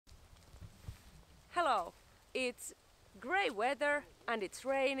Hello, it's grey weather and it's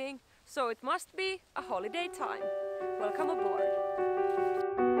raining, so it must be a holiday time. Welcome aboard.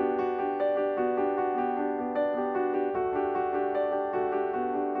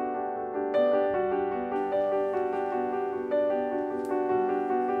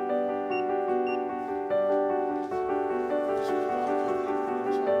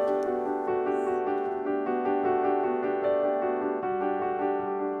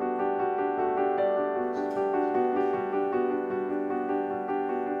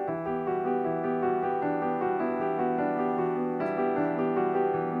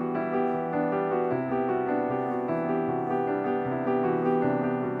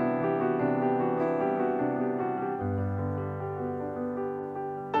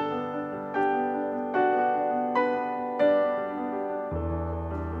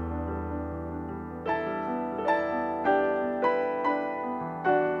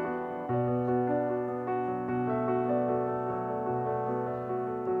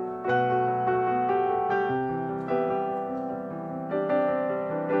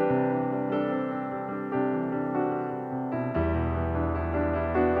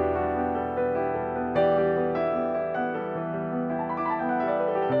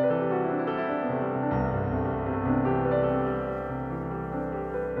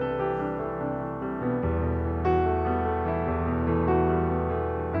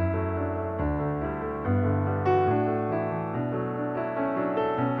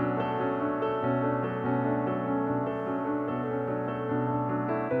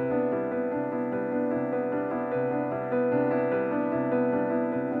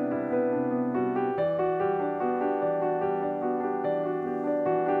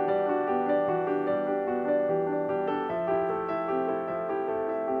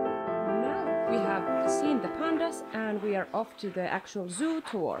 We have seen the pandas and we are off to the actual zoo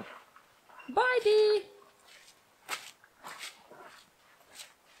tour. Bye, Dee!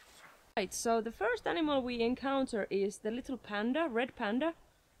 Right, so the first animal we encounter is the little panda, red panda,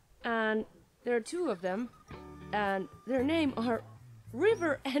 and there are two of them, and their names are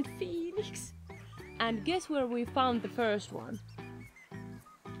River and Phoenix. And guess where we found the first one?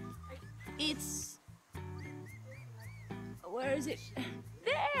 It's... where is it?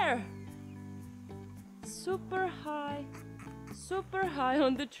 There! Super high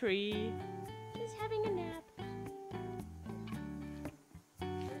on the tree. She's having a nap.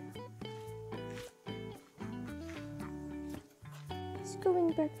 He's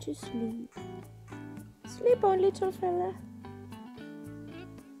going back to sleep. Sleep on, little fella.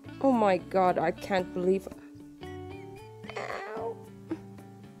 Oh my god, I can't believe... Ow!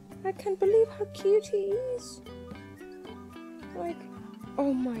 I can't believe how cute he is. Like,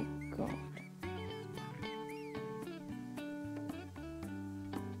 oh my god.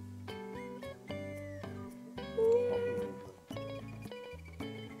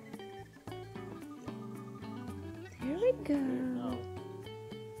 There we go.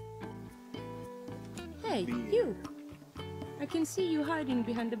 Hey, you! I can see you hiding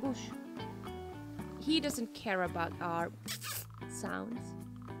behind the bush. He doesn't care about our sounds.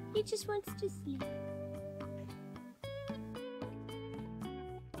 He just wants to sleep.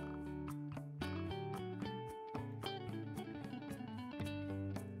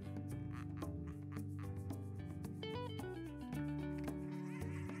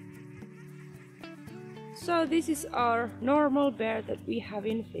 So this is our normal bear that we have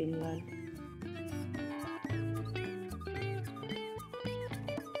in Finland.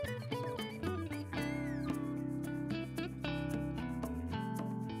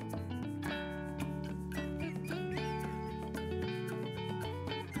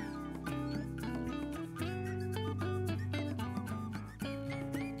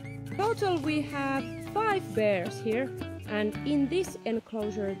 Total we have 5 bears here, and in this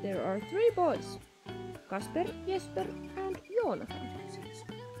enclosure there are 3 boys. Kasper, Jesper and Jonathan.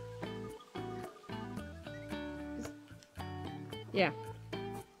 Yeah,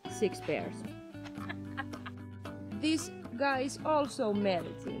 6 bears. This guy is also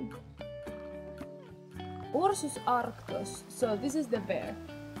melting. Ursus arctos, so this is the bear.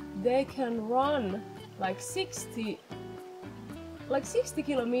 They can run like 60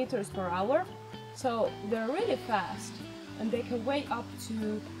 kilometers per hour, so they're really fast and they can weigh up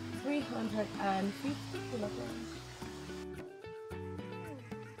to 350 kilograms.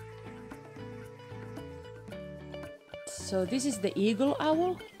 So this is the eagle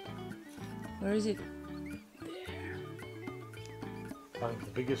owl. Where is it? There. Like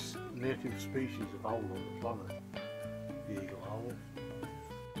the biggest native species of owl on the planet, the eagle owl.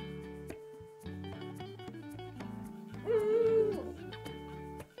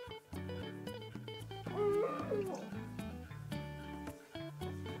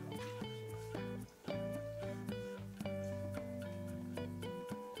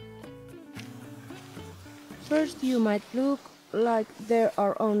 first you might look like there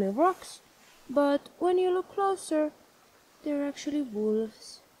are only rocks, but when you look closer, they're actually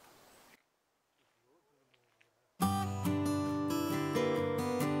wolves.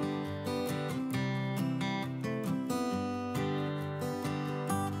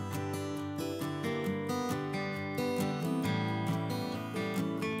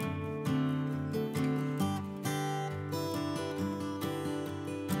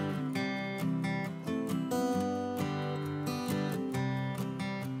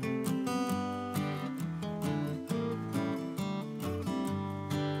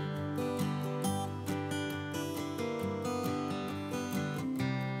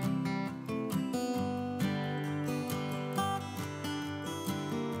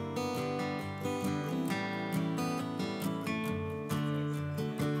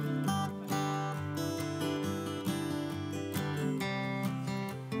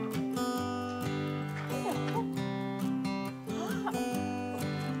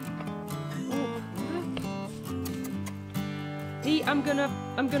 Dee, I'm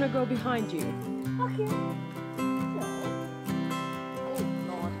gonna go behind you. Okay. No. Oh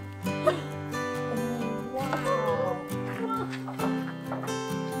Lord. Wow.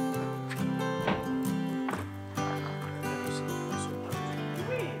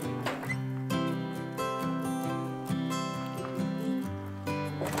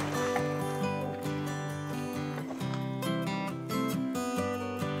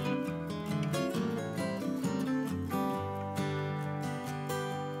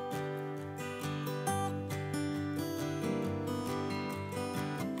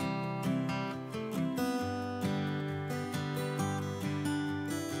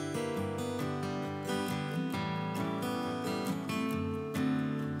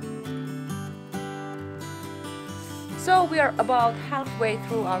 So we are about halfway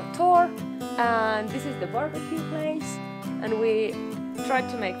through our tour, and this is the barbecue place, and we tried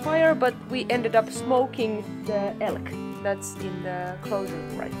to make fire, but we ended up smoking the elk that's in the closure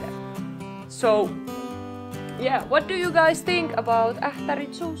right there. So yeah, what do you guys think about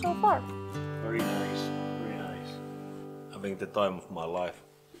Ähtäri Zoo so far? Very nice, very nice. Having the time of my life.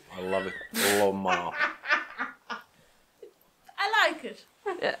 I love it. Lomaa. I like it.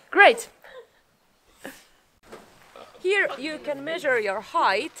 Yeah, great! Here you can measure your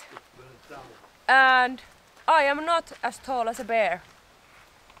height, and I am not as tall as a bear.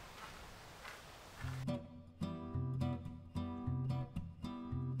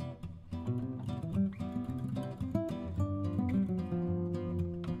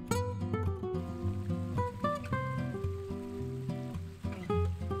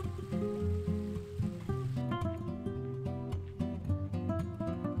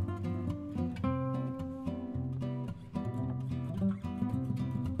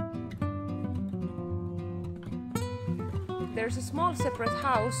 There's a small separate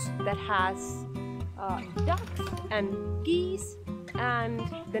house that has ducks and geese, and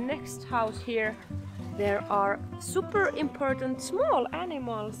the next house here there are super important small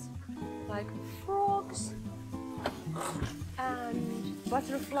animals like frogs and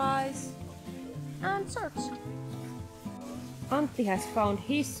butterflies and birds. Antti has found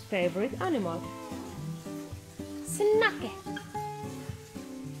his favorite animal, Snake.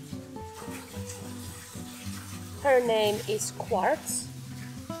 Her name is Quartz,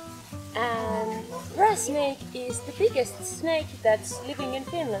 and grass snake is the biggest snake that's living in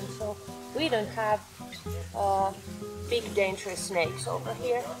Finland, so we don't have big dangerous snakes over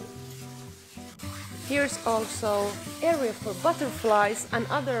here. Here's also area for butterflies and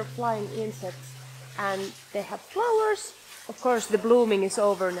other flying insects, and they have flowers. Of course the blooming is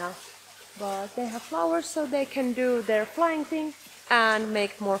over now, but they have flowers so they can do their flying thing and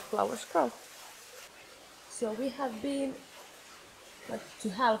make more flowers grow. So we have been like to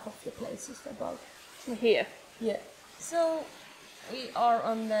half of the places about here. Yeah. So we are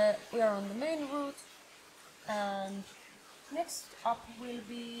on the main route, and next up will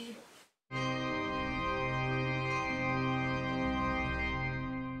be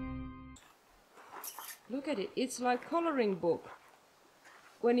look at it. It's like coloring book.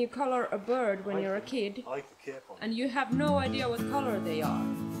 When you color a bird when you're a kid, and you have no idea what color they are.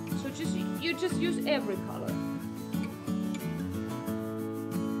 So you just use every color.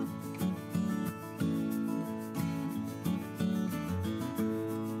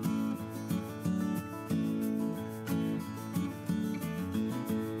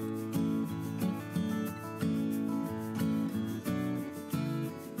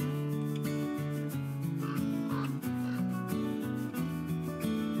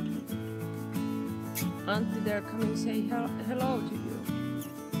 Antti, they're coming say hello to you.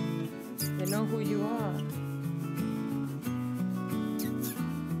 They know who you are.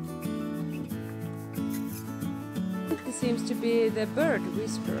 Antti seems to be the bird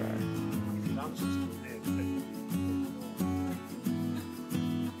whisperer.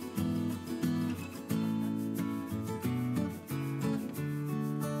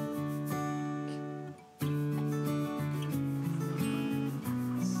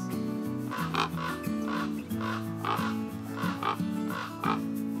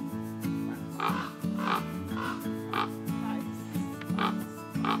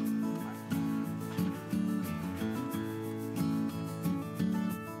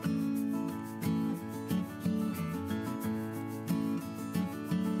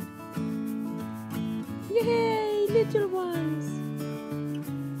 Yay, little ones!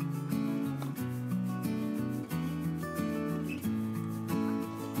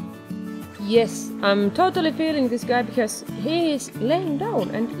 Yes, I'm totally feeling this guy because he is laying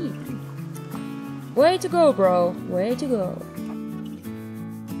down and eating. Way to go, bro, way to go.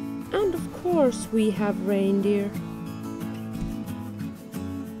 And of course we have reindeer.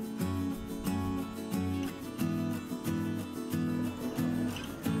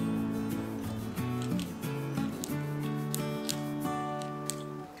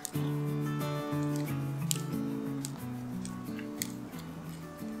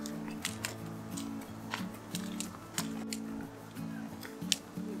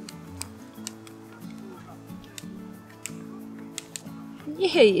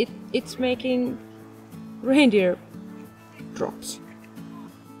 Yay, it's making reindeer drops.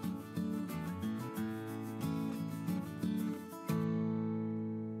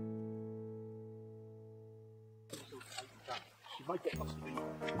 She might get lost.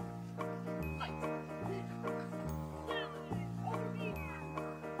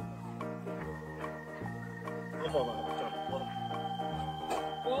 Come on,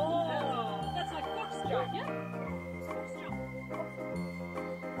 Oh, that's like foxtrot, yeah?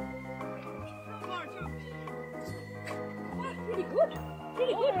 Pretty good.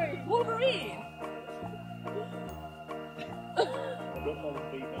 Pretty good. Wolverine.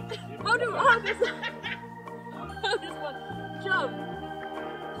 How does one jump?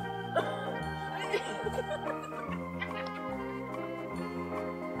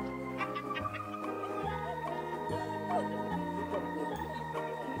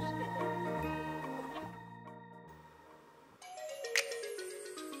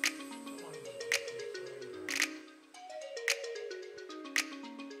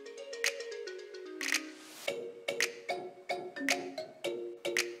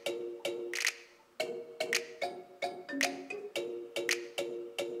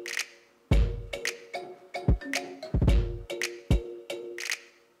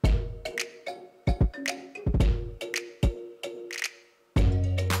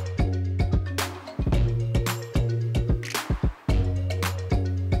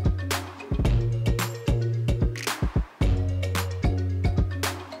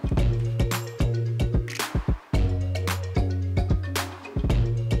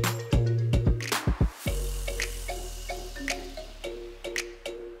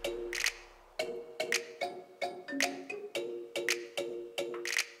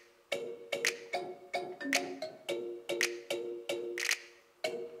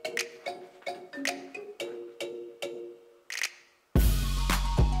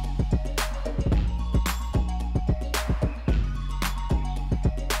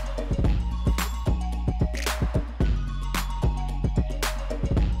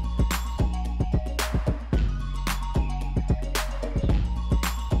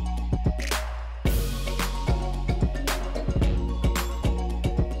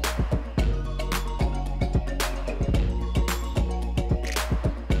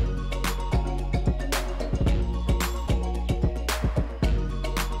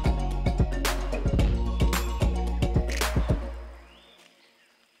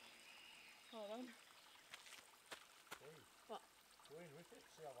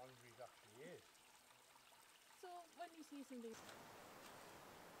 So when you see something.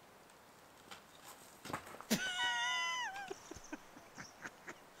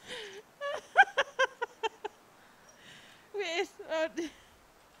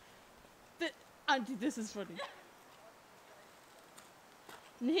 Wait, Auntie, this is funny.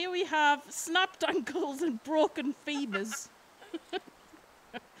 And here we have snapped ankles and broken femurs.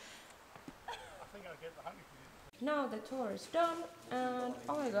 Now the tour is done and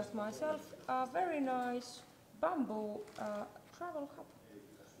I got myself a very nice bamboo travel cup.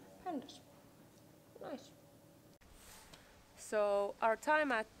 Pandas. Nice. So our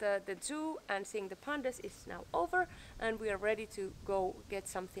time at the zoo and seeing the pandas is now over and we are ready to go get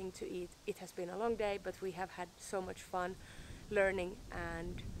something to eat. It has been a long day, but we have had so much fun learning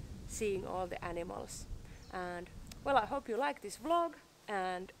and seeing all the animals. And Well, I hope you like this vlog,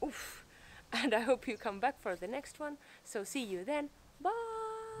 and oof, and I hope you come back for the next one. So see you then. Bye!